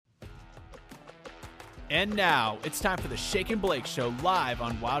And now, it's time for the Shake and Blake Show live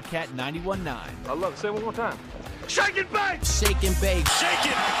on Wildcat 91.9. I love it. Say it one more time. Shake and bake! Shake and bake. Shake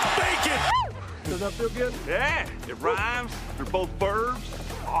it! Bake it! Does that feel good? Yeah, it rhymes. They're both verbs.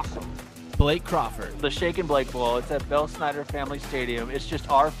 Awesome. Blake Crawford. The Shake and Blake Bowl. It's at Bell Snyder Family Stadium. It's just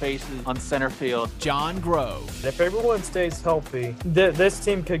our faces on center field. John Grove. If everyone stays healthy, this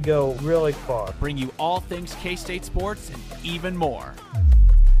team could go really far. Bring you all things K-State sports and even more.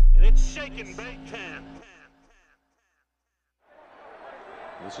 And it's Shake and Bake time.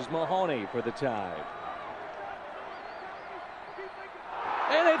 This is Mahoney for the Tide.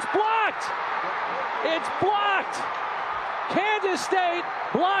 And it's blocked! It's blocked! Kansas State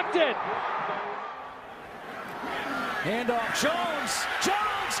blocked it! Handoff, Jones,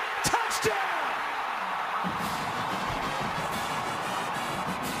 touchdown!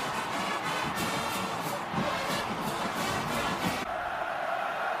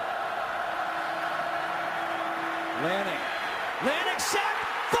 Lanning sack,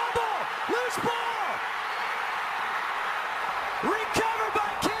 fumble, loose ball! Recovered by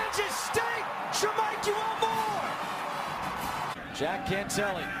Kansas State! Shamike, you want more? Jack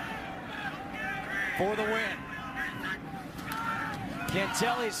Cantelli for the win.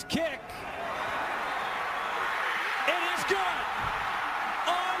 Cantelli's kick. It is good.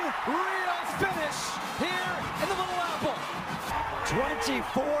 Unreal finish here in the Little Apple.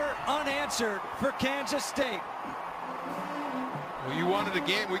 24 unanswered for Kansas State. Well, you wanted a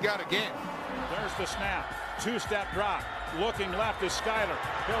game, we got a game. There's the snap. Two-step drop. Looking left is Skyler.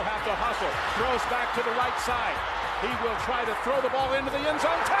 He'll have to hustle. Throws back to the right side. He will try to throw the ball into the end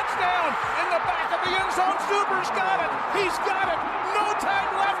zone. Touchdown! In the back of the end zone. Zuber's got it. He's got it. No time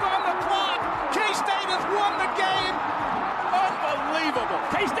left on the clock. K-State has won the game. Unbelievable.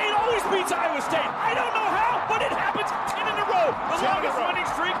 K-State always beats Iowa State. I don't know how, but it happens 10 in a row. The longest winning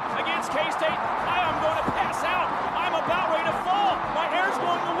streak against K-State. I am going to pass out. I'm about ready to fall. My hair's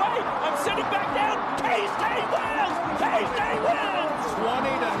going away. I'm sitting back down. K-State wins. K-State wins.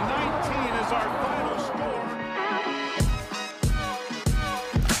 20-19 is our final score.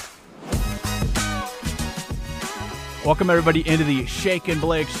 Welcome, everybody, into the Shake and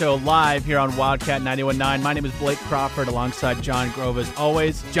Blake Show live here on Wildcat 91.9. My name is Blake Crawford alongside John Grove as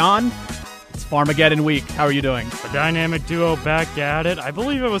always. John, it's Farmageddon week. How are you doing? A dynamic duo back at it. I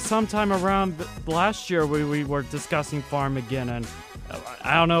believe it was sometime around last year we were discussing Farmageddon.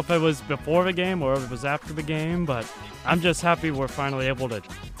 I don't know if it was before the game or if it was after the game, but I'm just happy we're finally able to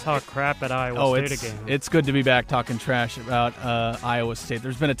talk crap at Iowa State again. It's good to be back talking trash about Iowa State.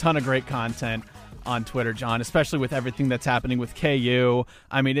 There's been a ton of great content on Twitter, John, especially with everything that's happening with KU.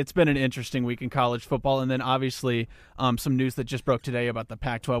 I mean, it's been an interesting week in college football, and then obviously some news that just broke today about the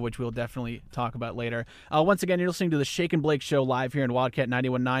Pac-12, which we'll definitely talk about later. Once again, you're listening to the Shake and Blake Show live here in Wildcat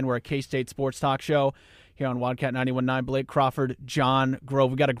 91.9. We're a K-State sports talk show here on Wildcat 91.9. Blake Crawford, John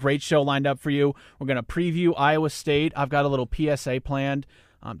Grove. We got a great show lined up for you. We're going to preview Iowa State. I've got a little PSA planned.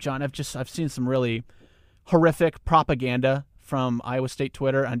 John, I've seen some really horrific propaganda from Iowa State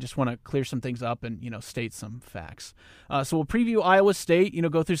Twitter. I just want to clear some things up and, state some facts. So we'll preview Iowa State,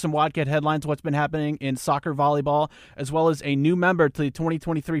 go through some Wildcat headlines, what's been happening in soccer, volleyball, as well as a new member to the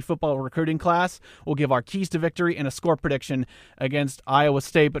 2023 football recruiting class. We'll give our keys to victory and a score prediction against Iowa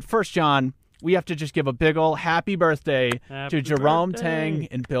State. But first, John, we have to just give a big ol' happy birthday to Jerome Tang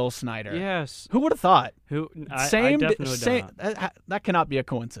and Bill Snyder. Yes. Who would have thought? I definitely don't. That cannot be a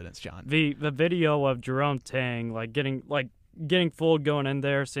coincidence, John. The video of Jerome Tang getting full going in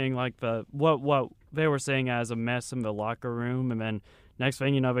there, seeing what they were saying as a mess in the locker room, and then next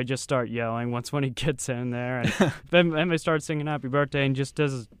thing they just start yelling when he gets in there, and then they start singing happy birthday and just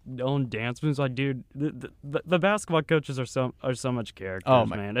does his own dance moves. Like, dude, the basketball coaches are so much characters,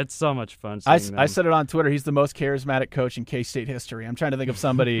 man. It's so much fun seeing them. I said it on Twitter. He's the most charismatic coach in K-State history. I'm trying to think of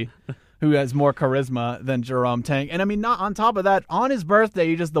somebody who has more charisma than Jerome Tang. And I mean, not on top of that, on his birthday,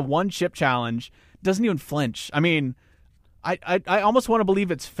 he does the one chip challenge, doesn't even flinch. I mean, I almost want to believe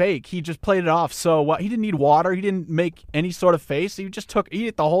it's fake. He just played it off. So what? He didn't need water. He didn't make any sort of face. He just he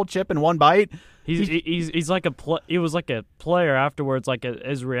ate the whole chip in one bite. He's like he was like a player afterwards,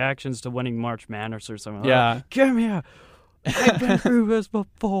 his reactions to winning March Madness or something. Yeah, like, come here. I've been through this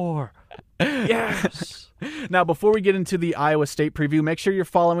before. Yes. Now, before we get into the Iowa State preview, make sure you're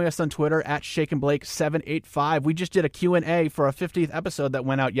following us on Twitter at ShakeandBlake785. We just did a Q&A for a 50th episode that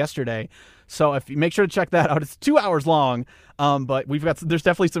went out yesterday. So if you make sure to check that out. It's 2 hours long, but there's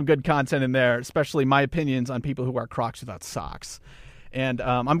definitely some good content in there, especially my opinions on people who wear Crocs without socks. And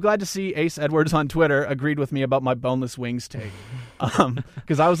I'm glad to see Ace Edwards on Twitter agreed with me about my boneless wings take.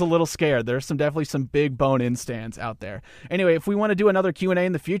 because I was a little scared. There's definitely some big bone-in stands out there. Anyway, if we want to do another Q&A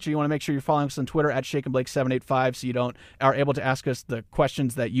in the future, you want to make sure you're following us on Twitter at ShakenBlake785 so you are able to ask us the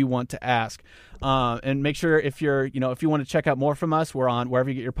questions that you want to ask. And make sure if you want to check out more from us, we're on wherever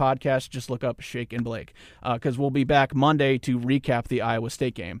you get your podcast. Just look up Shake and Blake because we'll be back Monday to recap the Iowa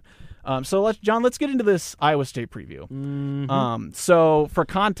State game. So let's get into this Iowa State preview. Mm-hmm. So for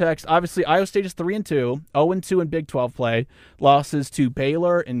context, obviously Iowa State is 3-2, 0-2 in Big 12 play, losses to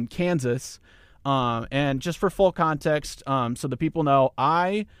Baylor and Kansas. And just for full context, so the people know,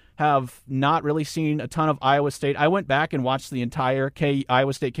 I have not really seen a ton of Iowa State. I went back and watched the entire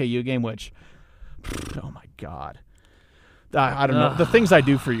Iowa State KU game, which, oh my God. I don't know. The things I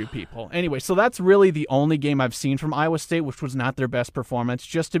do for you people. Anyway, so that's really the only game I've seen from Iowa State, which was not their best performance.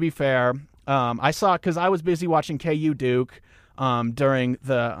 Just to be fair, I saw because I was busy watching KU Duke during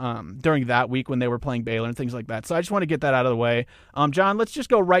that week when they were playing Baylor and things like that. So I just want to get that out of the way. John, let's just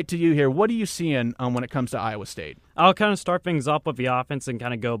go right to you here. What are you seeing when it comes to Iowa State? I'll kind of start things up with the offense and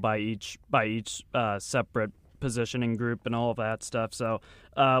kind of go by each separate positioning group and all of that stuff. So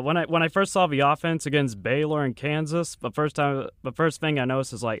when I first saw the offense against Baylor and Kansas, the first thing I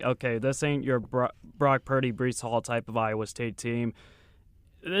noticed is like, okay, this ain't your Brock Purdy, Breece Hall type of Iowa State team.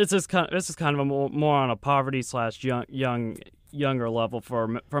 This is kind of a more on a poverty / younger level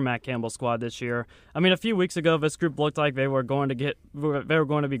for Matt Campbell's squad this year. I mean, a few weeks ago, this group looked like they were going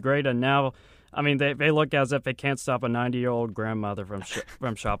to be great, and now, I mean, they look as if they can't stop a 90-year-old grandmother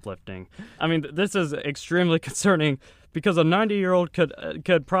from shoplifting. I mean, this is extremely concerning because a 90-year-old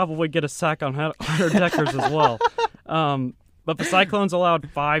could probably get a sack on Hunter Deckers as well. But the Cyclones allowed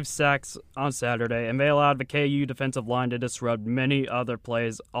 5 sacks on Saturday, and they allowed the KU defensive line to disrupt many other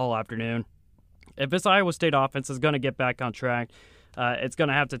plays all afternoon. If this Iowa State offense is going to get back on track, it's going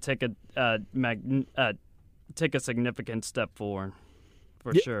to have to take a significant step forward.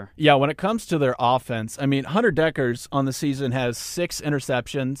 For sure. Yeah, when it comes to their offense, I mean, Hunter Deckers on the season has 6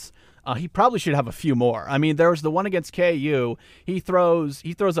 interceptions. He probably should have a few more. I mean, there was the one against KU. He throws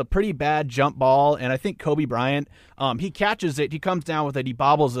a pretty bad jump ball, and I think Kobe Bryant, he catches it, he comes down with it, he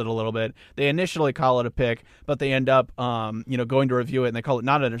bobbles it a little bit. They initially call it a pick, but they end up, going to review it, and they call it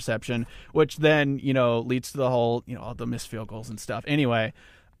not an interception, which then, leads to the whole, the missed field goals and stuff. Anyway.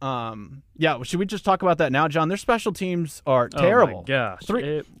 Should we just talk about that now, John? Their special teams are terrible. Oh my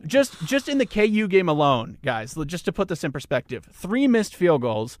gosh. Just in the KU game alone, guys, just to put this in perspective, 3 missed field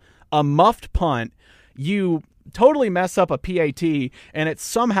goals, a muffed punt, you totally mess up a PAT, and it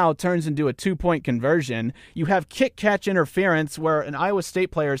somehow turns into a 2-point conversion. You have kick-catch interference where an Iowa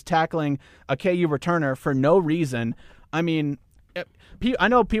State player is tackling a KU returner for no reason. I mean, I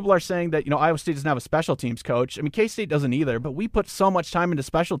know people are saying that, Iowa State doesn't have a special teams coach. I mean, K-State doesn't either, but we put so much time into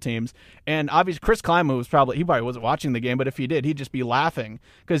special teams. And obviously, Chris Kleinman he probably wasn't watching the game, but if he did, he'd just be laughing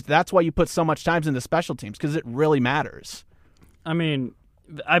because that's why you put so much time into special teams because it really matters. I mean,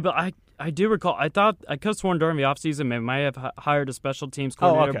 I do recall, I thought I could have sworn during the offseason they might have hired a special teams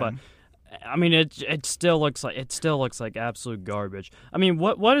coordinator, but I mean, it still looks like absolute garbage. I mean,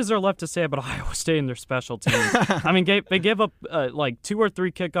 what is there left to say about Iowa State and their special teams? I mean, they gave up like 2 or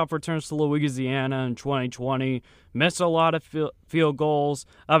 3 kickoff returns to Louisiana in 2020, missed a lot of field goals.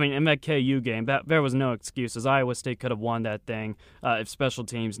 I mean, in that KU game, there was no excuses. Iowa State could have won that thing if special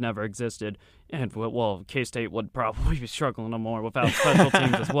teams never existed. And, well, K-State would probably be struggling no more without special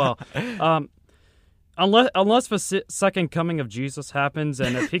teams as well. Unless the second coming of Jesus happens,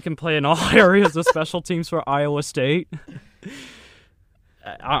 and if he can play in all areas of special teams for Iowa State,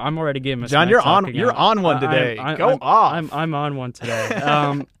 I'm already giving. John, you're on one today. Go off. I'm on one today.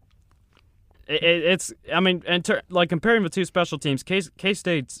 Comparing the two special teams,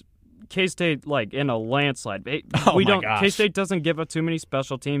 K-State like in a landslide. K-State doesn't give up too many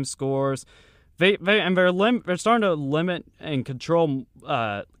special team scores. They're starting to limit and control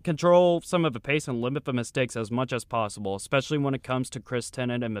some of the pace and limit the mistakes as much as possible, especially when it comes to Chris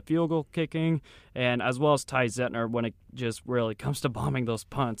Tennant and the field goal kicking, and as well as Ty Zettner when it just really comes to bombing those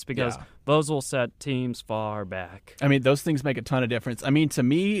punts because those will set teams far back. I mean, those things make a ton of difference. I mean, to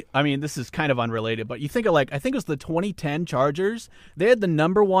me, this is kind of unrelated, but you think of I think it was the 2010 Chargers. They had the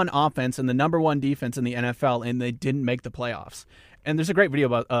number 1 offense and the number 1 defense in the NFL, and they didn't make the playoffs. And there's a great video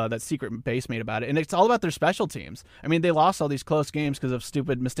about that Secret Base made about it, and it's all about their special teams. I mean, they lost all these close games because of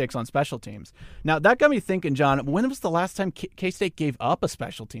stupid mistakes on special teams. Now, that got me thinking, John, when was the last time K-State gave up a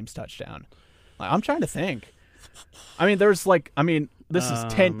special teams touchdown? I'm trying to think. I mean, this is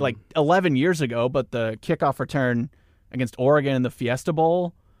 11 years ago, but the kickoff return against Oregon in the Fiesta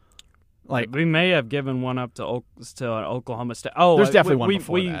Bowl. We may have given one up to Oklahoma State. Oh, there's definitely one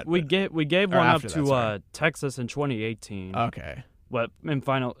before that. We gave one up to Texas in 2018. Okay.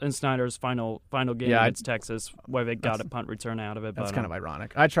 in Snyder's final game against Texas, where they got a punt return out of it. That's kind of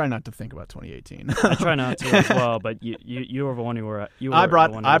ironic. I try not to think about 2018. I try not to as well, but you were the one who were. I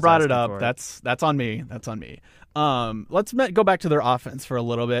brought it up. That's on me. That's on me. Let's go back to their offense for a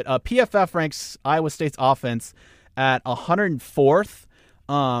little bit. PFF ranks Iowa State's offense at 104th.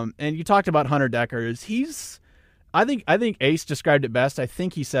 And you talked about Hunter Dekkers. I think Ace described it best. I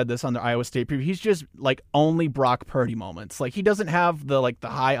think he said this on the Iowa State preview. He's just like only Brock Purdy moments. Like he doesn't have the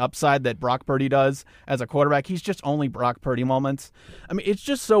high upside that Brock Purdy does as a quarterback. He's just only Brock Purdy moments. I mean, it's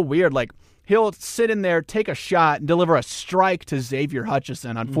just so weird. Like he'll sit in there, take a shot, and deliver a strike to Xavier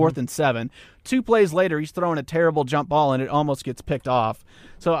Hutchinson on 4th and 7. 2 plays later, he's throwing a terrible jump ball, and it almost gets picked off.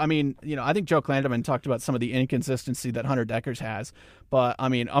 So, I mean, I think Joe Klanderman talked about some of the inconsistency that Hunter Dekkers has. But, I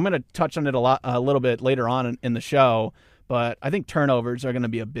mean, I'm going to touch on it a little bit later on in the show. But I think turnovers are going to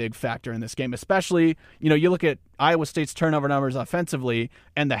be a big factor in this game, especially, you look at Iowa State's turnover numbers offensively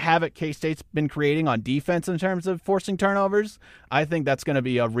and the havoc K-State's been creating on defense in terms of forcing turnovers. I think that's going to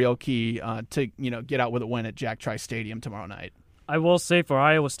be a real key to, get out with a win at Jack Trice Stadium tomorrow night. I will say for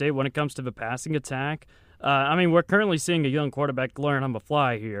Iowa State, when it comes to the passing attack, we're currently seeing a young quarterback learn on the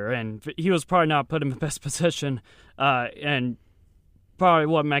fly here, and he was probably not put in the best position, and probably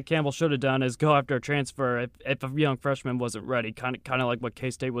what Matt Campbell should have done is go after a transfer if a young freshman wasn't ready, kind of like what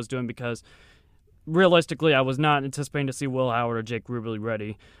K-State was doing, because realistically I was not anticipating to see Will Howard or Jake Rubley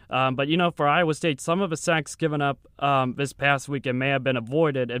ready. But, for Iowa State, some of the sacks given up this past weekend may have been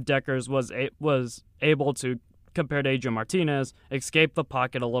avoided if Dekkers was able to, compared to Adrian Martinez, escape the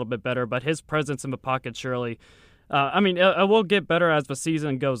pocket a little bit better, but his presence in the pocket surely, it will get better as the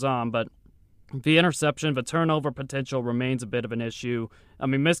season goes on, but the interception, the turnover potential remains a bit of an issue.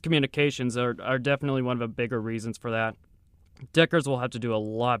 Miscommunications are definitely one of the bigger reasons for that. Dekkers will have to do a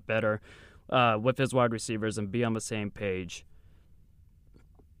lot better with his wide receivers and be on the same page.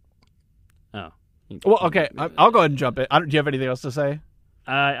 Oh. Well, okay, I'll go ahead and jump in. Do you have anything else to say?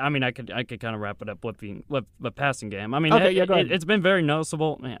 I could kind of wrap it up with the passing game. Go ahead. It's been very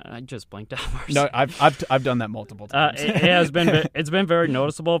noticeable. Man, I just blanked out. No, I've done that multiple times. It's been very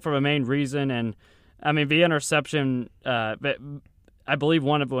noticeable for the main reason, and the interception. I believe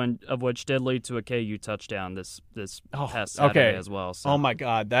one of which did lead to a KU touchdown this past Saturday as well. So. Oh my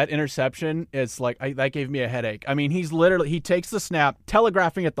God, that interception is that gave me a headache. He takes the snap,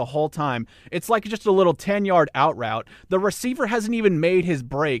 telegraphing it the whole time. It's like just a little 10-yard out route. The receiver hasn't even made his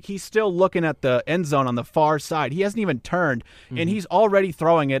break. He's still looking at the end zone on the far side. He hasn't even turned, and he's already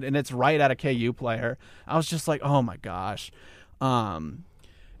throwing it, and it's right at a KU player. I was just like, oh my gosh.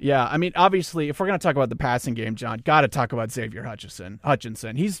 Yeah, obviously, if we're going to talk about the passing game, John, got to talk about Xavier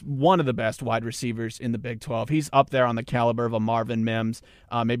Hutchinson. He's one of the best wide receivers in the Big 12. He's up there on the caliber of a Marvin Mims,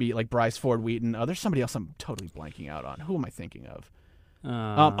 maybe like Bryce Ford-Wheaton. There's somebody else I'm totally blanking out on. Who am I thinking of?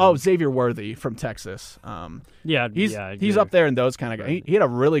 Xavier Worthy from Texas. He's up there in those kind of guys. He had a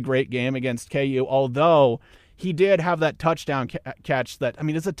really great game against KU, although he did have that touchdown catch that,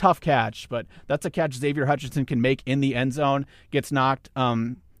 it's a tough catch, but that's a catch Xavier Hutchinson can make in the end zone, gets knocked,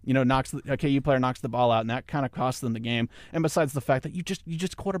 a KU player knocks the ball out, and that kind of costs them the game. And besides the fact that you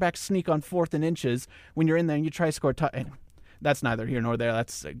just quarterback sneak on 4th and inches when you're in there and you try to score that's neither here nor there.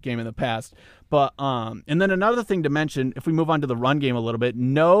 That's a game in the past. But and then another thing to mention, if we move on to the run game a little bit,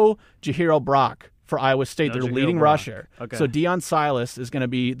 no Jahiro Brock for Iowa State, their leading rusher. Okay. So Deion Silas is going to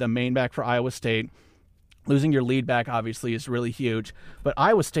be the main back for Iowa State. Losing your lead back, obviously, is really huge. But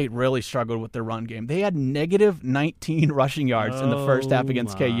Iowa State really struggled with their run game. They had negative 19 rushing yards in the first half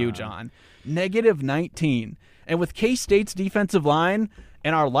against KU, John. Negative 19. And with K-State's defensive line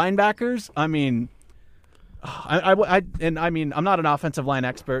and our linebackers, I'm not an offensive line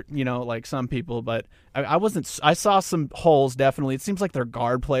expert, like some people, but I saw some holes, definitely. It seems like their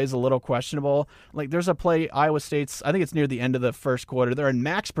guard play is a little questionable. Like there's a play, Iowa State's, I think it's near the end of the first quarter. They're in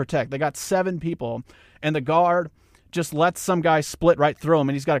max protect. They got 7 people, and the guard just lets some guy split right through him,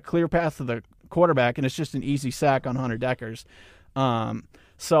 and he's got a clear path to the quarterback, and it's just an easy sack on Hunter Dekkers.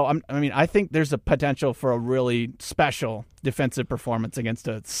 So, I think there's a potential for a really special defensive performance against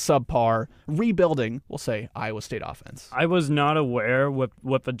a subpar, rebuilding, we'll say, Iowa State offense. I was not aware with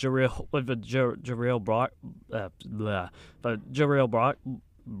the Jahriel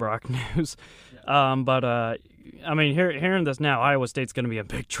Brock news, hearing this now, Iowa State's going to be in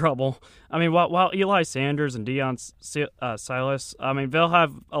big trouble. While Eli Sanders and Deion Silas, they'll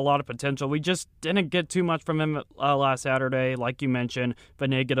have a lot of potential. We just didn't get too much from him last Saturday, like you mentioned, the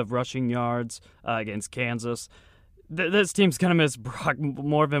negative rushing yards against Kansas. This team's going to miss Brock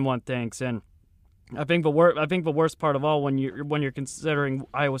more than one thinks, and I think the worst part of all, when you're considering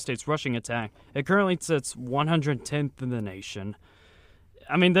Iowa State's rushing attack, it currently sits 110th in the nation.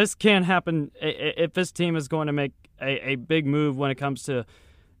 I mean, this can't happen if this team is going to make a big move when it comes to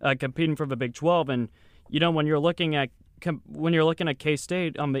competing for the Big 12. And when you're looking at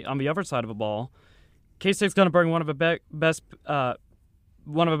K-State on the other side of the ball, K-State's going to bring one of the best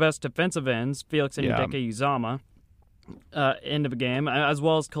defensive ends, Felix Anudike-Uzomah, into the game, as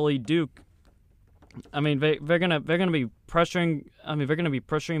well as Khalid Duke. I mean, they're gonna be pressuring. I mean, they're gonna be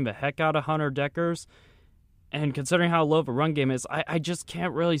pressuring the heck out of Hunter Deckers. And considering how low the run game is, I just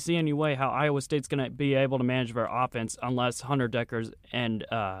can't really see any way how Iowa State's going to be able to manage their offense unless Hunter Deckers and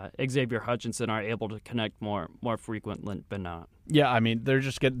Xavier Hutchinson are able to connect more frequently than not. Yeah, I mean, they're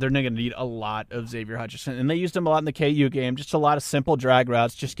going to need a lot of Xavier Hutchinson. And they used him a lot in the KU game, just a lot of simple drag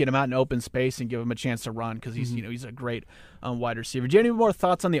routes, just get him out in open space and give him a chance to run because he's he's a great wide receiver. Do you have any more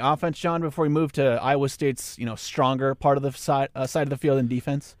thoughts on the offense, John, before we move to Iowa State's stronger part of the side of the field in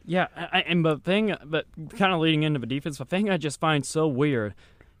defense? Yeah, but kind of leading into the defense, the thing I just find so weird,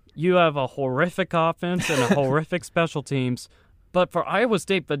 you have a horrific offense and a horrific special teams, but for Iowa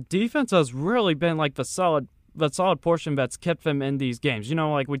State, the defense has really been like the solid portion that's kept them in these games.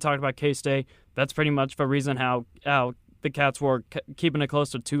 Like we talked about K-State, that's pretty much the reason how the Cats were keeping it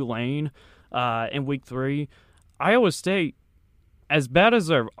close to Tulane in Week 3. Iowa State, as bad as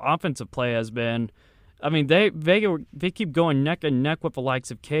their offensive play has been, I mean, they keep going neck and neck with the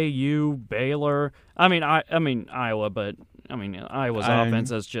likes of KU, Baylor. Iowa, but Iowa's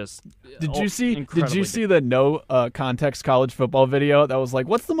offense is just Did you see incredibly the no context college football video that was like,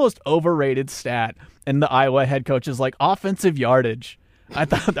 what's the most overrated stat? And the Iowa head coach is like, offensive yardage. I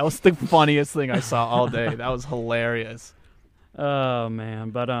thought that was the funniest thing I saw all day. That was hilarious. Oh man,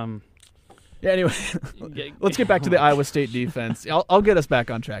 but yeah, anyway, let's get back to the Iowa State defense. I'll get us back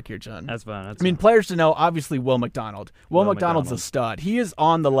on track here, John. That's fine. Players to know, obviously, Will McDonald. Will McDonald's a stud. He is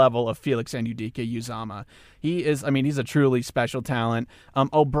on the level of Felix Anudike-Uzomah. He is, he's a truly special talent.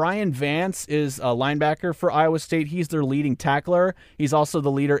 O'Brien Vance is a linebacker for Iowa State. He's their leading tackler. He's also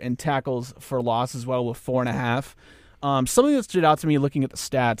the leader in tackles for loss as well with 4.5. Something that stood out to me looking at the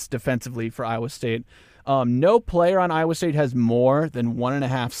stats defensively for Iowa State, no player on Iowa State has more than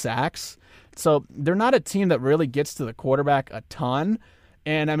 1.5 sacks. So they're not a team that really gets to the quarterback a ton.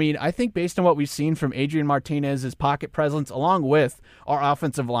 And, I think based on what we've seen from Adrian Martinez's pocket presence, along with our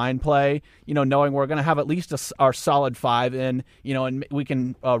offensive line play, knowing we're going to have at least our solid 5 in, and we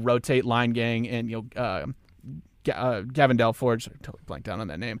can rotate Line Gang and, Gavin Delforge, I totally blanked out on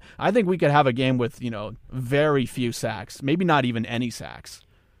that name. I think we could have a game with, very few sacks, maybe not even any sacks.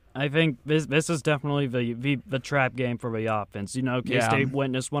 I think this is definitely the trap game for the offense. K-State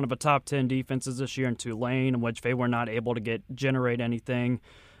witnessed one of the top 10 defenses this year in Tulane, in which they were not able to generate anything.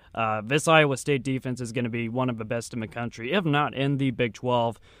 This Iowa State defense is going to be one of the best in the country, if not in the Big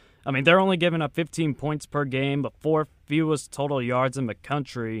 12. They're only giving up 15 points per game, but 4th fewest total yards in the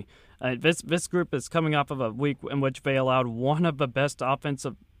country. This group is coming off of a week in which they allowed one of the best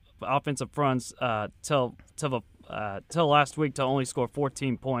offensive fronts till last week to only score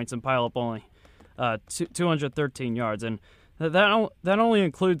 14 points and pile up only 213 yards. And that only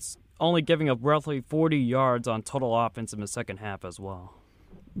includes only giving up roughly 40 yards on total offense in the second half as well.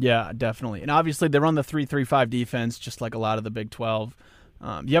 Yeah, definitely. And obviously they run the 3-3-5 defense just like a lot of the Big 12.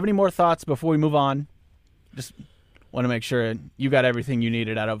 Do you have any more thoughts before we move on? Just want to make sure you got everything you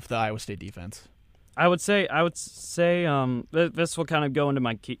needed out of the Iowa State defense. I would say this will kind of go into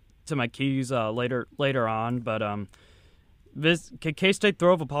my keys later on, but this K-State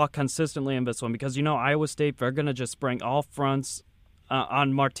throw the ball consistently in this one because Iowa State, they're going to just bring all fronts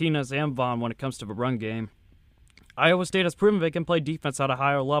on Martinez and Vaughn when it comes to the run game. Iowa State has proven they can play defense at a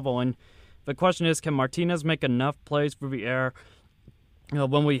higher level, and the question is, can Martinez make enough plays through the air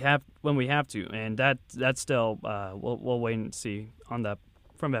when we have to? And that's still we'll wait and see on that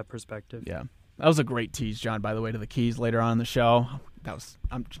from that perspective. Yeah. That was a great tease, John, by the way, to the keys later on in the show. I'm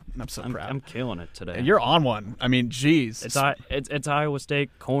so proud. I'm killing it today. And you're on one. Geez. It's Iowa State,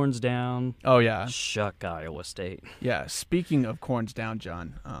 corns down. Oh, yeah. Shuck Iowa State. Yeah, speaking of corns down,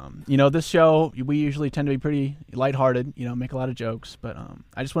 John, this show, we usually tend to be pretty lighthearted, make a lot of jokes, but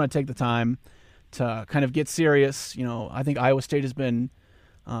I just want to take the time to kind of get serious. I think Iowa State has been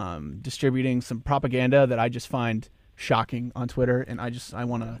distributing some propaganda that I just find shocking on Twitter, and I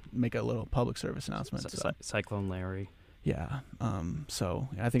want to make a little public service announcement. Cyclone Larry. Yeah. So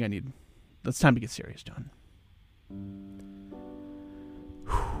I think it's time to get serious, John.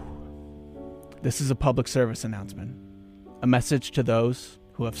 This is a public service announcement. A message to those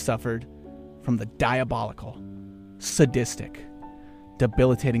who have suffered from the diabolical, sadistic,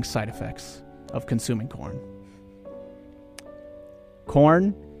 debilitating side effects of consuming corn.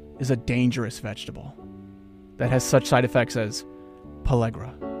 Corn is a dangerous vegetable that has such side effects as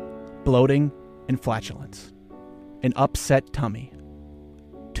pellagra, bloating and flatulence, an upset tummy,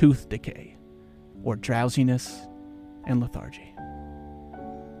 tooth decay, or drowsiness and lethargy.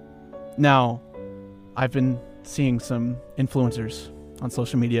 Now, I've been seeing some influencers on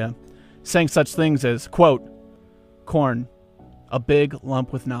social media saying such things as, quote, corn, a big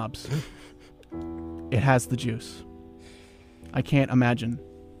lump with knobs. It has the juice. I can't imagine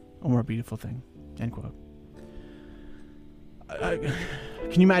a more beautiful thing, end quote.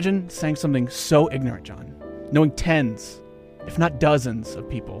 Can you imagine saying something so ignorant, John? Knowing tens, if not dozens of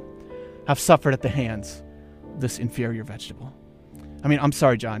people have suffered at the hands of this inferior vegetable. I mean, I'm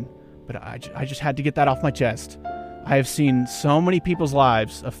sorry, John, but I just had to get that off my chest. I have seen so many people's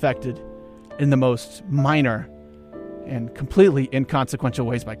lives affected in the most minor and completely inconsequential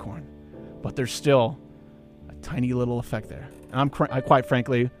ways by corn. But there's still a tiny little effect there. And I quite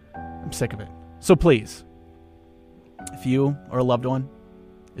frankly, I'm sick of it. So please, if you or a loved one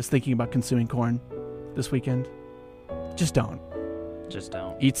is thinking about consuming corn this weekend, just don't. Just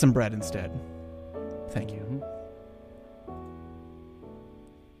don't. Eat some bread instead. Thank you.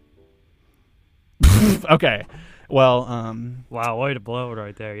 Okay. Well, wow, way to blow it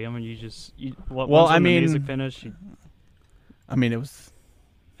right there. I mean, well, once I when mean, the music finished, it was.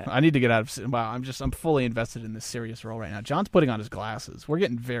 I need to get out of. Wow, I'm fully invested in this serious role right now. John's putting on his glasses. We're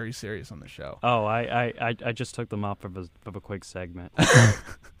getting very serious on the show. Oh, I just took them off of a quick segment.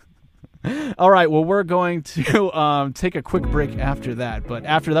 All right, well, we're going to take a quick break after that. But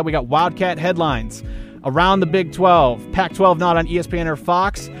after that, we got Wildcat headlines around the Big 12, Pac-12 not on ESPN or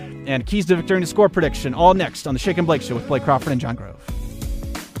Fox, and keys to victory and score prediction. All next on the Shake and Blake Show with Blake Crawford and John Grove.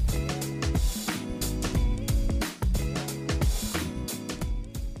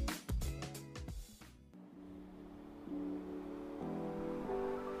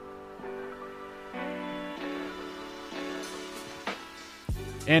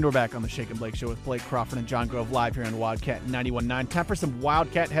 And we're back on the Shake and Blake Show with Blake Crawford and John Grove live here on Wildcat 91.9. Time for some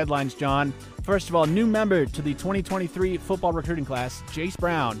Wildcat headlines, John. First of all, new member to the 2023 football recruiting class, Jace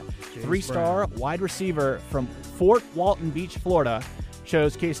Brown, three-star wide receiver from Fort Walton Beach, Florida,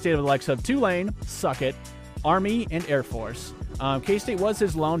 chose K-State over the likes of Tulane, Suckett, Army, and Air Force. K-State was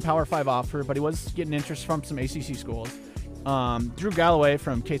his lone Power 5 offer, but he was getting interest from some ACC schools. Drew Galloway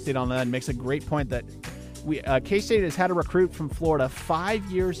from K-State Online makes a great point that K-State has had a recruit from Florida 5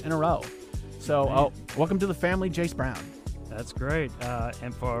 years in a row. So, welcome to the family, Jace Brown. That's great.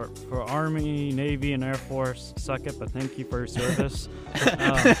 And for Army, Navy, and Air Force, suck it, but thank you for your service.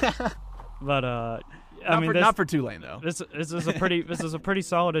 Not for Tulane though. This is a pretty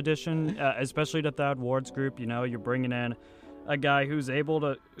solid addition, especially to Thad Ward's group. You know, you're bringing in a guy who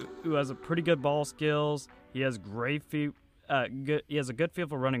has a pretty good ball skills. He has great feet. He has a good feel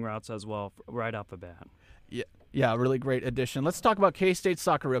for running routes as well, right off the bat. Yeah, really great addition. Let's talk about K-State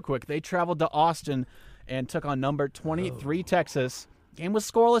soccer real quick. They traveled to Austin and took on number 23 Texas. Game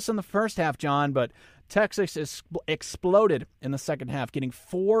was scoreless in the first half, John, but Texas exploded in the second half, getting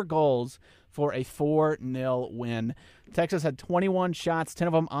 4 goals for a 4-0 win. Texas had 21 shots, 10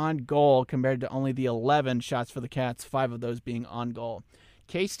 of them on goal, compared to only the 11 shots for the Cats, 5 of those being on goal.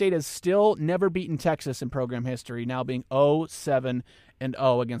 K-State has still never beaten Texas in program history, now being 0-7-0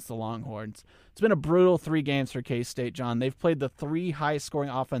 against the Longhorns. It's been a brutal 3 games for K-State, John. They've played the 3 highest-scoring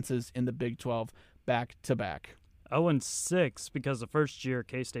offenses in the Big 12 back-to-back. 0-6 because the first year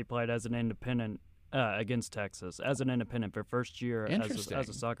K-State played as an independent against Texas, as an independent for first year as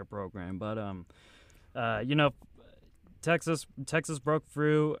a soccer program. But, Texas broke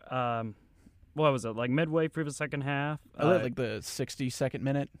through what was it, like midway through the second half? Like the 62nd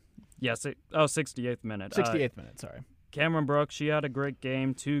minute? Yes. 68th minute. 68th minute, sorry. Cameron Brooks, she had a great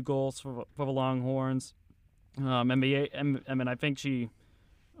game, 2 goals for the Longhorns. I think she...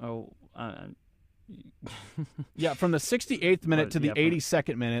 yeah, from the 68th minute to the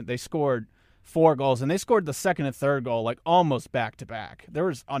 82nd minute, they scored 4 goals, and they scored the second and third goal like almost back-to-back. There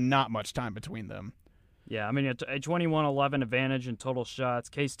was not much time between them. Yeah, I mean, a 21-11 advantage in total shots.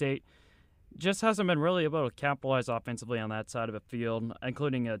 K-State just hasn't been really able to capitalize offensively on that side of the field,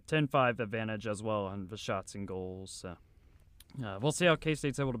 including a 10-5 advantage as well on the shots and goals. So, we'll see how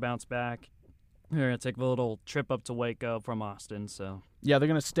K-State's able to bounce back. They're going to take a little trip up to Waco from Austin. So yeah, they're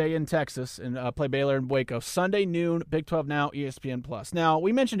going to stay in Texas and play Baylor in Waco. Sunday noon, Big 12 Now, ESPN+. Now,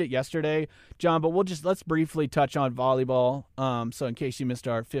 we mentioned it yesterday, John, but let's briefly touch on volleyball. So in case you missed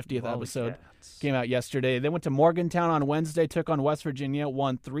our 50th episode, came out yesterday. They went to Morgantown on Wednesday, took on West Virginia,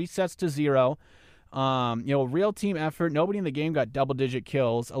 won 3-0. Real team effort. Nobody in the game got double-digit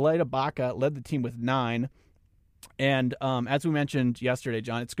kills. Aleida Baca led the team with 9. And as we mentioned yesterday,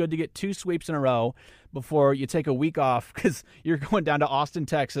 John, it's good to get 2 sweeps in a row before you take a week off because you're going down to Austin,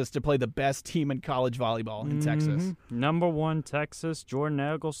 Texas to play the best team in college volleyball in Texas. Number 1, Texas, Jordan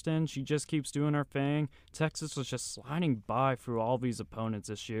Eggleston. She just keeps doing her thing. Texas was just sliding by through all these opponents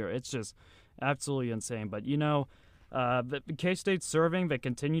this year. It's just absolutely insane. But, K-State's serving. They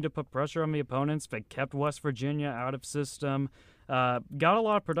continue to put pressure on the opponents. They kept West Virginia out of system. Got a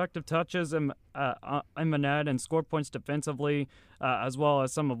lot of productive touches in the net and scored points defensively, as well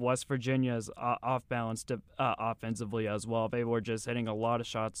as some of West Virginia's off-balance offensively as well. They were just hitting a lot of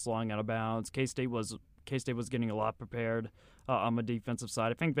shots slowing out of bounds. K-State was getting a lot prepared on the defensive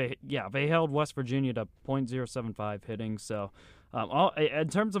side. I think they held West Virginia to .075 hitting. So in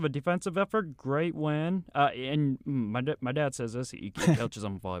terms of a defensive effort, great win. And my dad says this. He coaches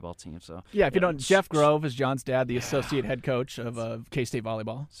on a volleyball team. So yeah, if you don't, Jeff Grove is John's dad, the associate head coach of K-State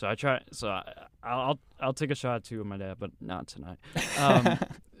volleyball. So I try. So I'll take a shot too with my dad, but not tonight.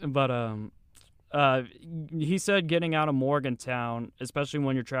 He said getting out of Morgantown, especially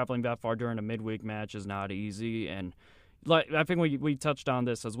when you're traveling that far during a midweek match, is not easy. And I think we touched on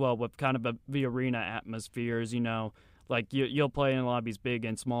this as well with kind of the arena atmospheres. You'll play in a lot of these big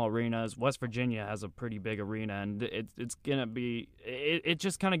and small arenas. West Virginia has a pretty big arena, and it's gonna be. It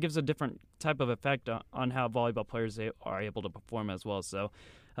just kind of gives a different type of effect on how volleyball players are able to perform as well. So.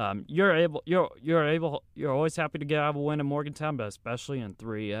 You're always happy to get out of a win in Morgantown, but especially in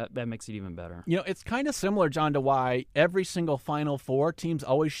 3, that makes it even better. It's kind of similar, John, to why every single Final Four teams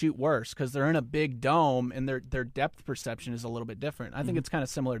always shoot worse because they're in a big dome and their depth perception is a little bit different. I think it's kind of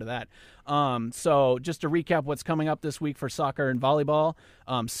similar to that. So just to recap what's coming up this week for soccer and volleyball,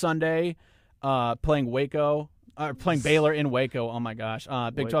 Sunday playing Baylor in Waco. Oh my gosh,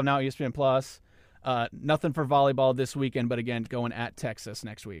 Big 12 now, ESPN Plus. Nothing for volleyball this weekend, but again, going at Texas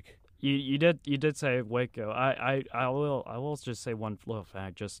next week. You did say Waco. I will just say one little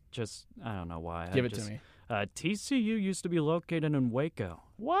fact. Just I don't know why. Give it to me. TCU used to be located in Waco.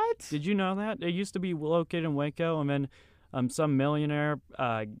 What? Did you know that? It used to be located in Waco, and then some millionaire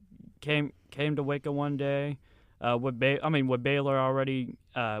came to Waco one day. With Baylor already.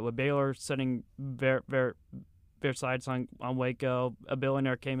 With Baylor setting their sights on Waco, a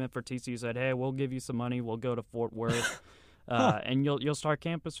billionaire came in for TCU, said, "Hey, we'll give you some money. We'll go to Fort Worth, and you'll start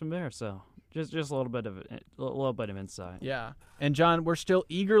campus from there." So just a little bit of insight. Yeah, and John, we're still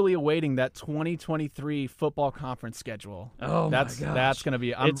eagerly awaiting that 2023 football conference schedule. Oh my gosh, that's going to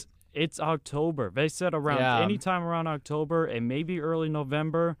be. It's October. They said anytime around October and maybe early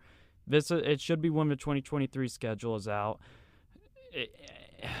November. It should be when the 2023 schedule is out.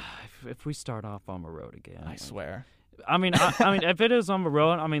 If we start off on the road again, I swear. I mean, if it is on the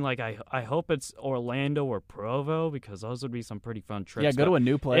road, I hope it's Orlando or Provo because those would be some pretty fun trips. Yeah, go to a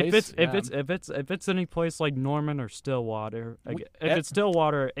new place. If it's any place like Norman or Stillwater, if it's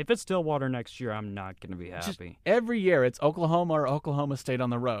Stillwater next year, I'm not going to be happy. Just every year, it's Oklahoma or Oklahoma State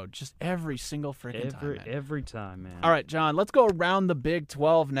on the road. Just every single freaking time. Every time, man. All right, John, let's go around the Big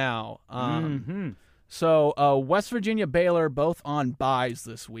 12 now. So West Virginia, Baylor, both on byes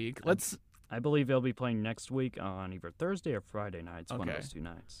this week. I believe they'll be playing next week on either Thursday or Friday nights. Okay. One of those 2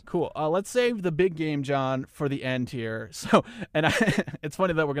 nights. Cool. Let's save the big game, John, for the end here. So, it's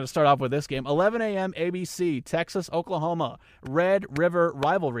funny that we're going to start off with this game. 11 a.m. ABC, Texas, Oklahoma, Red River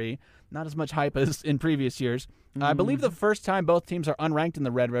rivalry. Not as much hype as in previous years. I believe the first time both teams are unranked in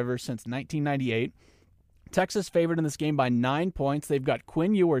the Red River since 1998. Texas favored in this game by 9 points. They've got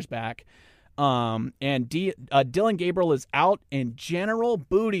Quinn Ewers back. And Dylan Gabriel is out, and General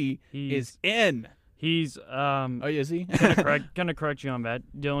Booty is in. He's is he? Gonna correct you on that.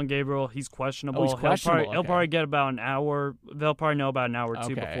 Dylan Gabriel, he's questionable. He's questionable. He'll probably get about an hour. They'll probably know about an hour or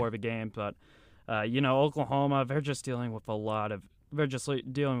two before the game. But Oklahoma, they're just dealing with a lot of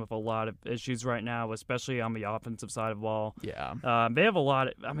issues right now, especially on the offensive side of the ball. Yeah. They have a lot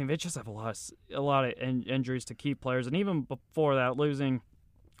of. They just have a lot of injuries to key players, and even before that, losing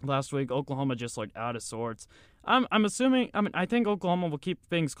last week, Oklahoma just looked out of sorts. I'm assuming. I think Oklahoma will keep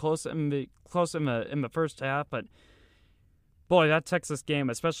things close in the first half, but boy, that Texas game,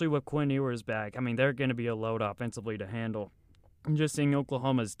 especially with Quinn Ewers back, they're going to be a load offensively to handle. I'm just seeing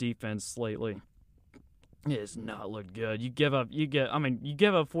Oklahoma's defense lately. It has not looked good. You give up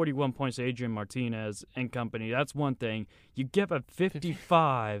 41 points to Adrian Martinez and company. That's one thing. You give up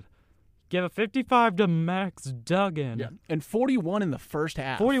 55. Give a 55 to Max Duggan. Yeah, and 41 in the first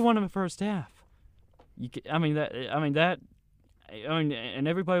half. 41 in the first half. and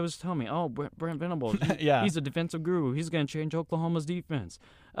everybody was telling me, oh, Brent Venables, he's a defensive guru. He's going to change Oklahoma's defense.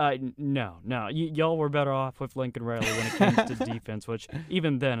 No. Y'all were better off with Lincoln Riley when it came to defense, which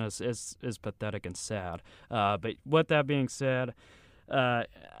even then is pathetic and sad. But with that being said, I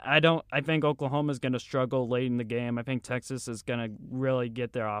think Oklahoma's going to struggle late in the game. I think Texas is going to really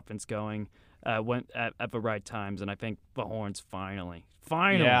get their offense going at the right times, and I think the Horns finally,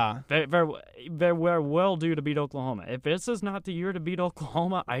 they're well due to beat Oklahoma. If this is not the year to beat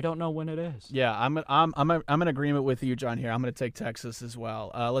Oklahoma, I don't know when it is. Yeah, I'm in agreement with you, John. Here, I'm going to take Texas as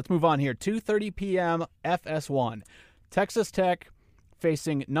well. Let's move on here. 2:30 p.m. FS1, Texas Tech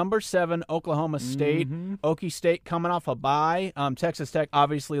facing number 7 Oklahoma State. Okie State coming off a bye. Texas Tech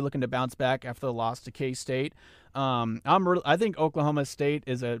obviously looking to bounce back after the loss to K-State. I think Oklahoma State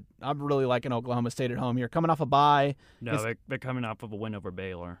I'm really liking Oklahoma State at home here. Coming off a bye. No, they're coming off of a win over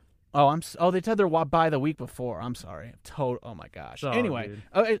Baylor. They said their bye the week before. I'm sorry. Oh my gosh. Anyway,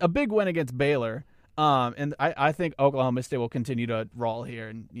 a big win against Baylor. And I think Oklahoma State will continue to roll here,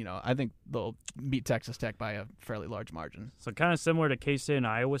 and I think they'll beat Texas Tech by a fairly large margin. So kind of similar to K-State and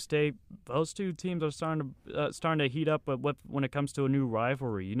Iowa State, those two teams are starting to heat up when it comes to a new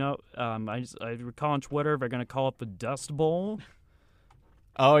rivalry. I recall on Twitter they're going to call it the Dust Bowl.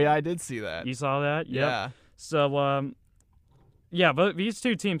 Oh yeah, I did see that. You saw that? Yep. Yeah. So but these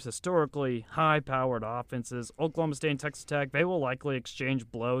two teams, historically high-powered offenses, Oklahoma State and Texas Tech, they will likely exchange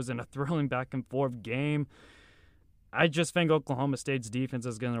blows in a thrilling back-and-forth game. I just think Oklahoma State's defense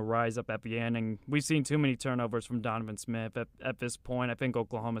is going to rise up at the end, and we've seen too many turnovers from Donovan Smith at this point. I think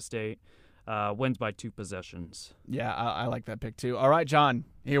Oklahoma State wins by 2 possessions. Yeah, I like that pick too. All right, John,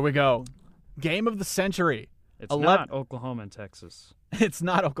 here we go. Game of the century. It's not Oklahoma and Texas. It's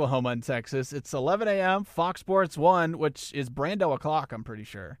not Oklahoma and Texas. It's 11 a.m. Fox Sports 1, which is Brando o'clock, I'm pretty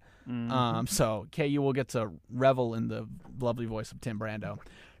sure. So KU will get to revel in the lovely voice of Tim Brando.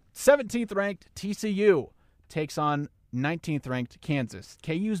 17th ranked TCU takes on 19th ranked Kansas.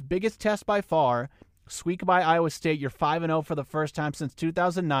 KU's biggest test by far. Squeak by Iowa State. You're 5-0 for the first time since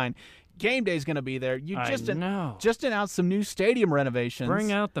 2009. Game day is going to be there. You just announced some new stadium renovations.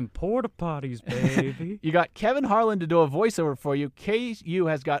 Bring out them porta potties, baby. You got Kevin Harlan to do a voiceover for you. KU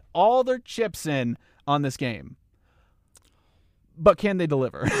has got all their chips in on this game. But can they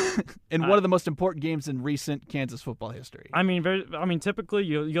deliver in one of the most important games in recent Kansas football history? Typically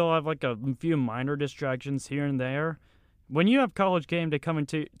you'll have like a few minor distractions here and there. When you have College game day coming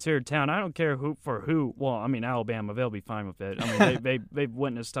to your town, I don't care who. Well, Alabama, they'll be fine with it. They've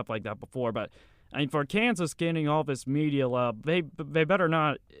witnessed stuff like that before. But for Kansas getting all this media love, they better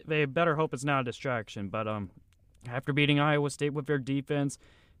not. They better hope it's not a distraction. But after beating Iowa State with their defense,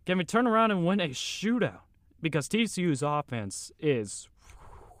 can we turn around and win a shootout? Because TCU's offense is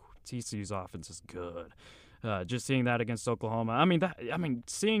good. Just seeing that against Oklahoma.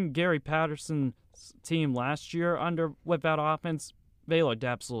 Seeing Gary Patterson's team last year with that offense, they looked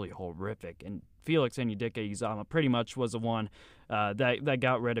absolutely horrific. And Felix Anudike-Uzomah pretty much was the one that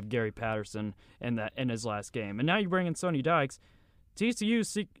got rid of Gary Patterson in his last game. And now you bring in Sonny Dykes. TCU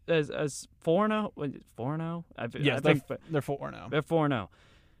as 4-0. 4-0? Yes, they're 4-0. They're 4-0.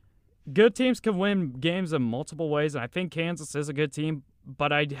 Good teams can win games in multiple ways, and I think Kansas is a good team.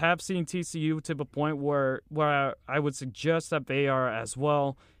 But I have seen TCU to the point where I would suggest that they are as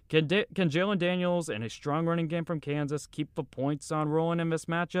well. Can Jalen Daniels and a strong running game from Kansas keep the points on rolling in this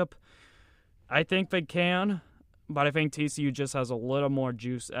matchup? I think they can, but I think TCU just has a little more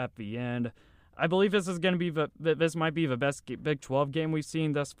juice at the end. I believe this might be the best Big 12 game we've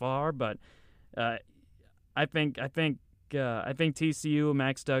seen thus far. But I think TCU,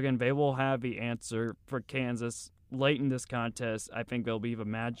 Max Duggan, they will have the answer for Kansas late in this contest. I think they'll be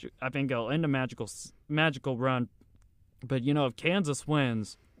I think they'll end a magical run. But if Kansas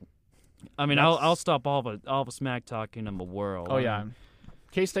wins, I'll stop all the smack talking in the world. Oh yeah,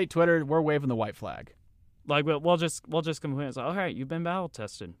 K-State Twitter, we're waving the white flag. Like we'll just come here and say, all right, you've been battle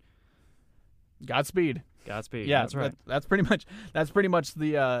tested. Godspeed. Yeah, that's right. That's pretty much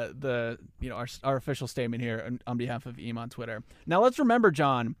the our official statement here on behalf of EAM on Twitter. Now let's remember,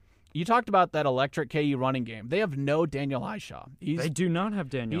 John, you talked about that electric KU running game. They have no Daniel Highshaw. They do not have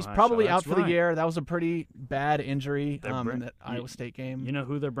Daniel Highshaw. He's probably out for the year. That was a pretty bad injury in that Iowa State game. You know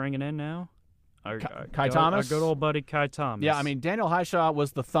who they're bringing in now? Kai Thomas? Our good old buddy Kai Thomas. Yeah, Daniel Highshaw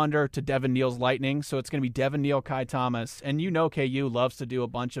was the Thunder to Devin Neal's Lightning, so it's going to be Devin Neal, Kai Thomas. And KU loves to do a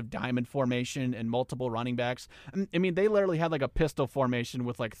bunch of diamond formation and multiple running backs. They literally had like a pistol formation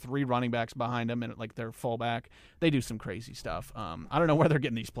with like 3 running backs behind them and like their fullback. They do some crazy stuff. I don't know where they're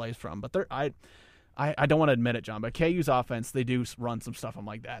getting these plays from, but I don't want to admit it, John, but KU's offense, they do run some stuff. I'm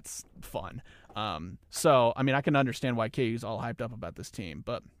like, that's fun. So, I mean, I can understand why KU's all hyped up about this team.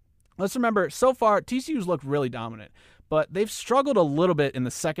 But let's remember, so far, TCU's looked really dominant. But they've struggled a little bit in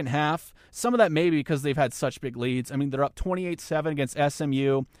the second half. Some of that maybe because they've had such big leads. I mean, they're up 28-7 against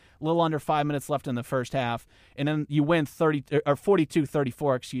SMU, a little under 5 minutes left in the first half. And then you win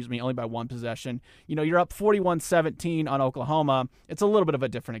 42-34, only by one possession. You know, you're up 41-17 on Oklahoma. It's a little bit of a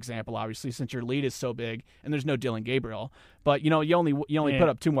different example, obviously, since your lead is so big and there's no Dylan Gabriel. But, you only put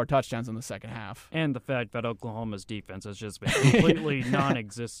up 2 more touchdowns in the second half. And the fact that Oklahoma's defense has just been completely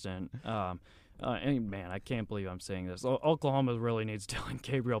non-existent. And man, I can't believe I'm saying this. Oklahoma really needs Dylan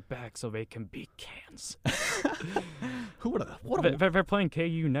Gabriel back so they can beat Kansas. They're playing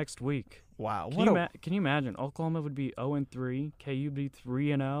KU next week. Wow. Can you imagine? Oklahoma would be 0-3, KU would be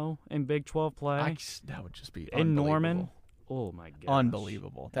 3-0 in Big 12 play. That would just be in Norman. Oh my gosh.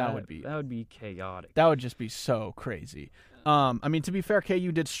 Unbelievable. That would be chaotic. That would just be so crazy. I mean, to be fair,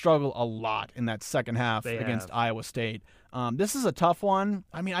 KU did struggle a lot in that second half against Iowa State. This is a tough one.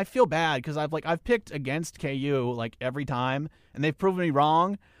 I mean, I feel bad because I've picked against KU like every time, and they've proven me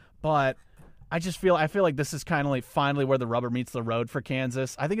wrong. But I feel like this is kind of like finally where the rubber meets the road for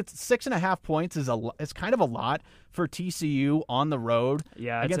Kansas. I think it's 6.5 points is kind of a lot for TCU on the road.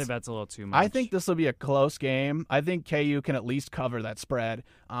 Yeah, I'd say that's a little too much. I think this will be a close game. I think KU can at least cover that spread.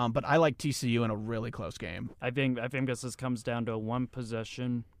 But I like TCU in a really close game. I think this comes down to a one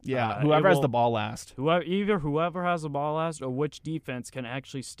possession. Yeah, whoever has the ball last. Whoever has the ball last, or which defense can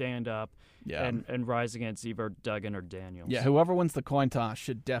actually stand up and rise against either Duggan or Daniels. Yeah, whoever wins the coin toss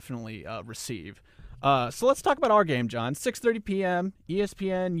should definitely receive. So let's talk about our game, John. 6:30 p.m.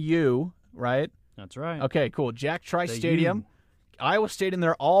 ESPN-U, right? That's right. Okay, cool. Jack Trice Stadium. Iowa State in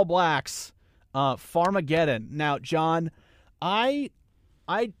their all blacks. Farmageddon. Now, John, I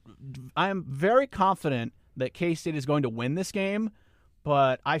am very confident that K-State is going to win this game,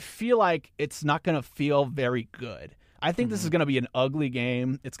 but I feel like it's not going to feel very good. I think this is going to be an ugly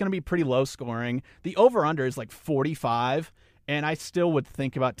game. It's going to be pretty low scoring. The over-under is like 45, and I still would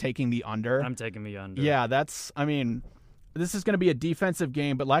think about taking the under. I'm taking the under. Yeah, this is going to be a defensive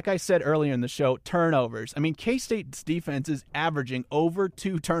game, but like I said earlier in the show, turnovers. I mean, K-State's defense is averaging over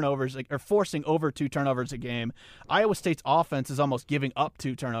 2 turnovers, or forcing over 2 turnovers a game. Iowa State's offense is almost giving up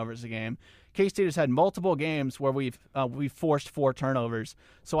 2 turnovers a game. K-State has had multiple games where we've forced 4 turnovers.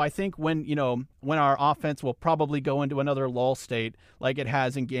 So I think when our offense will probably go into another lull state like it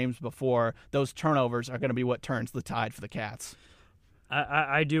has in games before, those turnovers are going to be what turns the tide for the Cats.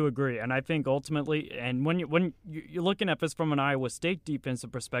 I do agree, and I think ultimately, and when you're looking at this from an Iowa State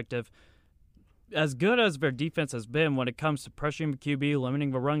defensive perspective, as good as their defense has been when it comes to pressuring the QB,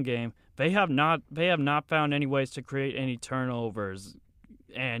 limiting the run game, they have not found any ways to create any turnovers.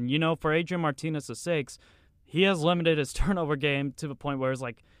 And for Adrian Martinez's sakes, he has limited his turnover game to the point where it's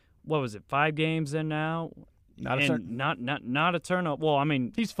like, what was it, 5 games in now? Not a turnover. Well, I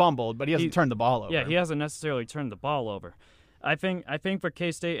mean, he's fumbled, but he hasn't turned the ball over. Yeah, he hasn't necessarily turned the ball over. I think for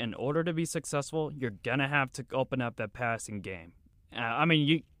K-State, in order to be successful, you're gonna have to open up that passing game.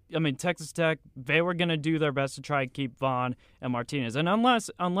 Texas Tech, they were gonna do their best to try and keep Vaughn and Martinez, and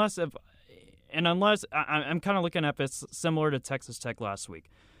unless I'm kind of looking at this similar to Texas Tech last week.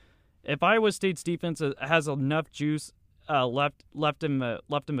 If Iowa State's defense has enough juice left in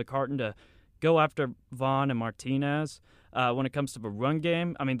the carton to go after Vaughn and Martinez when it comes to the run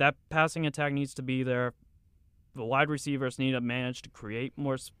game, I mean that passing attack needs to be there. The wide receivers need to manage to create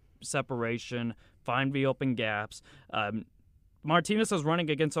more separation, find the open gaps. Martinez is running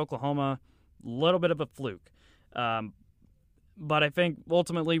against Oklahoma, a little bit of a fluke. But I think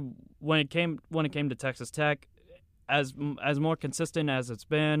ultimately when it came to Texas Tech, as more consistent as it's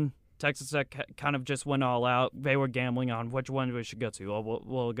been, Texas Tech kind of just went all out. They were gambling on which one we should go to.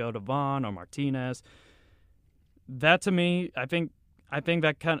 We'll go to Vaughn or Martinez. That to me, I think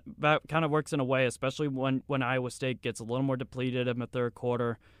that kind of works in a way, especially when Iowa State gets a little more depleted in the third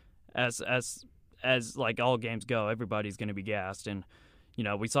quarter, as like all games go, everybody's going to be gassed, and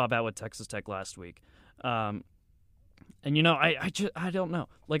we saw that with Texas Tech last week. I don't know.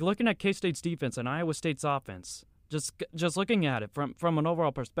 Like looking at K-State's defense and Iowa State's offense, just looking at it from an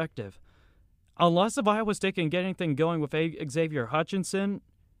overall perspective, unless if Iowa State can get anything going with Xavier Hutchinson,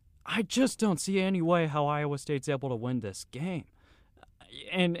 I just don't see any way how Iowa State's able to win this game.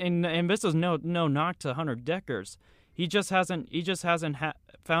 And this is no knock to Hunter Deckers. He just hasn't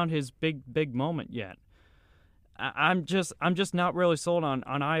found his big moment yet. I'm just not really sold on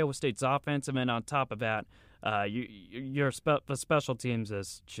Iowa State's offense, and then on top of that, the special teams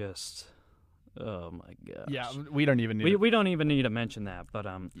is just, oh my gosh. Yeah, we don't even need we don't even need to mention that. But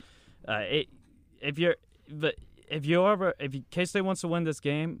if K-State wants to win this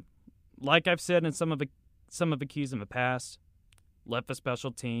game, like I've said in some of the keys in the past, let the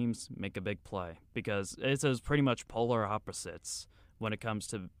special teams make a big play, because it is pretty much polar opposites when it comes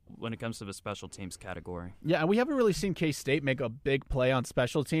to the special teams category. Yeah, and we haven't really seen K-State make a big play on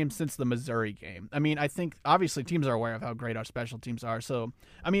special teams since the Missouri game. I mean, I think obviously teams are aware of how great our special teams are. So,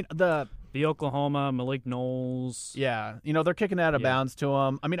 I mean, the Oklahoma, Malik Knowles. Yeah, they're kicking out of bounds to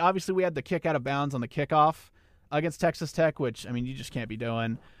them. I mean, obviously we had the kick out of bounds on the kickoff against Texas Tech, which, I mean, you just can't be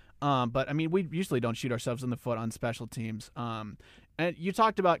doing. But, I mean, we usually don't shoot ourselves in the foot on special teams. And you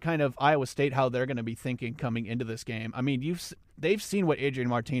talked about kind of Iowa State, how they're going to be thinking coming into this game. I mean, they've seen what Adrian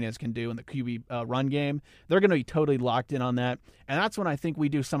Martinez can do in the QB run game. They're going to be totally locked in on that. And that's when I think we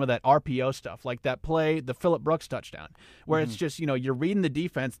do some of that RPO stuff, like that play, the Phillip Brooks touchdown, where it's just, you're reading the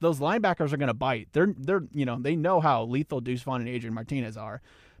defense. Those linebackers are going to bite. They know how lethal Deuce Vaughn and Adrian Martinez are.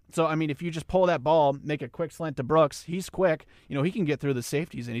 So, I mean, if you just pull that ball, make a quick slant to Brooks, he's quick. He can get through the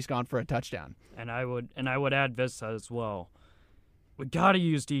safeties, and he's gone for a touchdown. And I would add this as well. We got to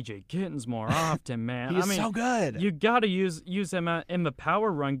use DJ Gittens more often, man. He's so good. You got to use him in the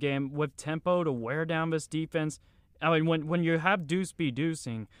power run game with tempo to wear down this defense. I mean, when you have Deuce be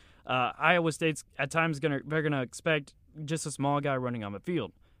deucing, Iowa State's at times they're gonna expect just a small guy running on the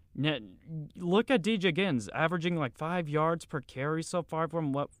field. Now, look at DJ Gittens averaging like 5 yards per carry so far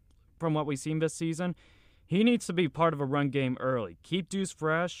from what we've seen this season. He needs to be part of a run game early. Keep Deuce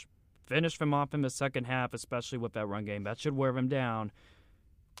fresh. Finish them off in the second half, especially with that run game. That should wear them down.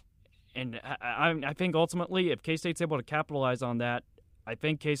 And I think ultimately, if K-State's able to capitalize on that, I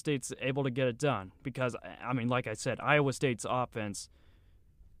think K-State's able to get it done. Because, I mean, like I said, Iowa State's offense,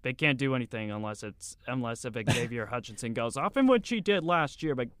 they can't do anything unless if Xavier Hutchinson goes off, and what she did last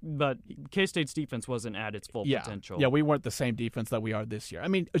year. But K-State's defense wasn't at its full potential. Yeah, we weren't the same defense that we are this year. I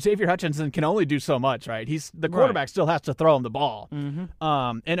mean, Xavier Hutchinson can only do so much, right? The quarterback still has to throw him the ball.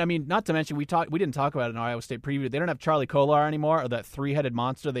 Mm-hmm. And I mean, not to mention we didn't talk about it in our Iowa State preview. They don't have Charlie Kolar anymore, or that three-headed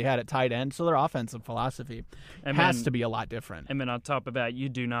monster they had at tight end. So their offensive philosophy has to be a lot different. And then on top of that, you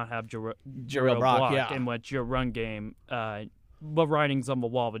do not have Jarrell Brock, in which your run game. The writing's on the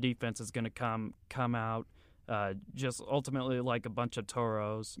wall. The defense is going to come out just ultimately like a bunch of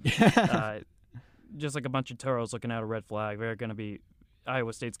toros. Just like a bunch of toros looking at a red flag.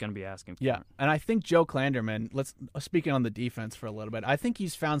 Iowa State's going to be asking for it. And I think Joe Klanderman, speaking on the defense for a little bit, I think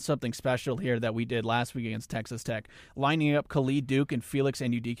he's found something special here that we did last week against Texas Tech, lining up Khalid Duke and Felix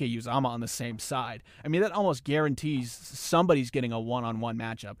Anudike-Uzama on the same side. I mean, that almost guarantees somebody's getting a one-on-one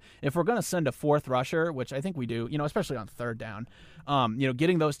matchup. If we're going to send a fourth rusher, which I think we do, especially on third down,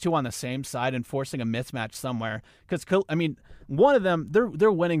 getting those two on the same side and forcing a mismatch somewhere. Because, I mean, one of them,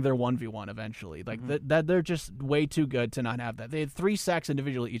 they're winning their 1v1 eventually. Like, that they're just way too good to not have that. They had 3 sacks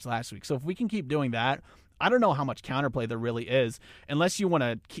individually each last week. So if we can keep doing that, I don't know how much counterplay there really is, unless you want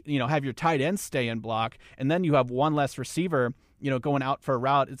to, have your tight end stay in block, and then you have one less receiver, going out for a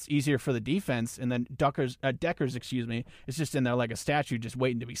route. It's easier for the defense, and then Deckers, is just in there like a statue, just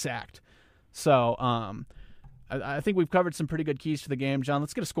waiting to be sacked. So I think we've covered some pretty good keys to the game, John.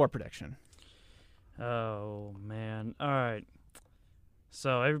 Let's get a score prediction. Oh man! All right.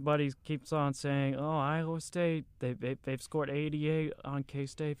 So everybody keeps on saying, "Oh, Iowa State, they've scored 88 on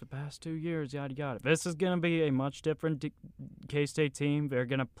K-State for the past 2 years, yada yada." This is going to be a much different K-State team. They're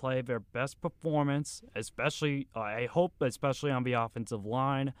going to play their best performance, especially on the offensive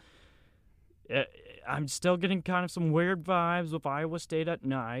line. I'm still getting kind of some weird vibes with Iowa State at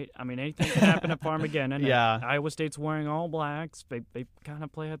night. I mean, anything can happen at Farmageddon. Yeah. Iowa State's wearing all blacks. They kind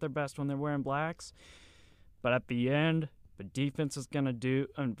of play at their best when they're wearing blacks. But at the end, the defense is going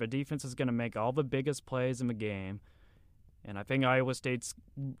to make all the biggest plays in the game. And I think Iowa State's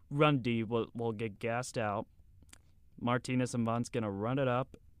run D will get gassed out. Martinez and Vaughn's going to run it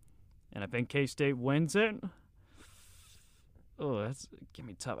up. And I think K-State wins it. Oh, that's give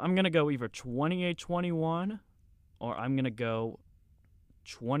me tough. I'm going to go either 28-21 or I'm going to go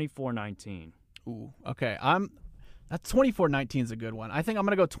 24-19. Ooh, okay. That's 24-19 is a good one. I think I'm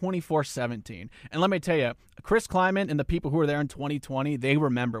going to go 24-17. And let me tell you, Chris Kleiman and the people who were there in 2020, they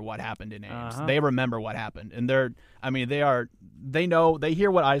remember what happened in Ames. They remember what happened. And they know, they hear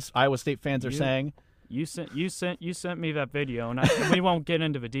what Iowa State fans are saying. You sent me that video, and we won't get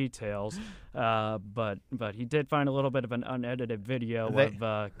into the details. But he did find a little bit of an unedited video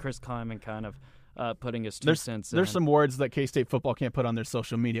of Chris Kleiman kind of putting his 2 cents in. There's some words that K-State football can't put on their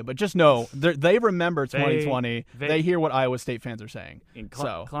social media, but just know they remember 2020. They hear what Iowa State fans are saying.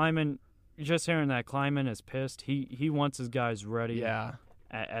 Kleiman, just hearing that, Kleiman is pissed. He wants his guys ready. Yeah.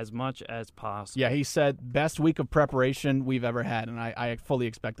 as much as possible. Yeah, he said best week of preparation we've ever had, and I fully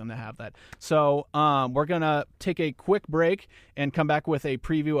expect them to have that. So we're going to take a quick break and come back with a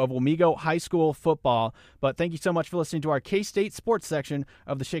preview of Wamego High School football. But thank you so much for listening to our K-State sports section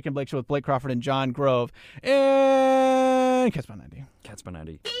of the Shake and Blake Show with Blake Crawford and John Grove. And Catch by 90. Catch by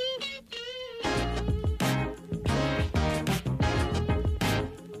 90.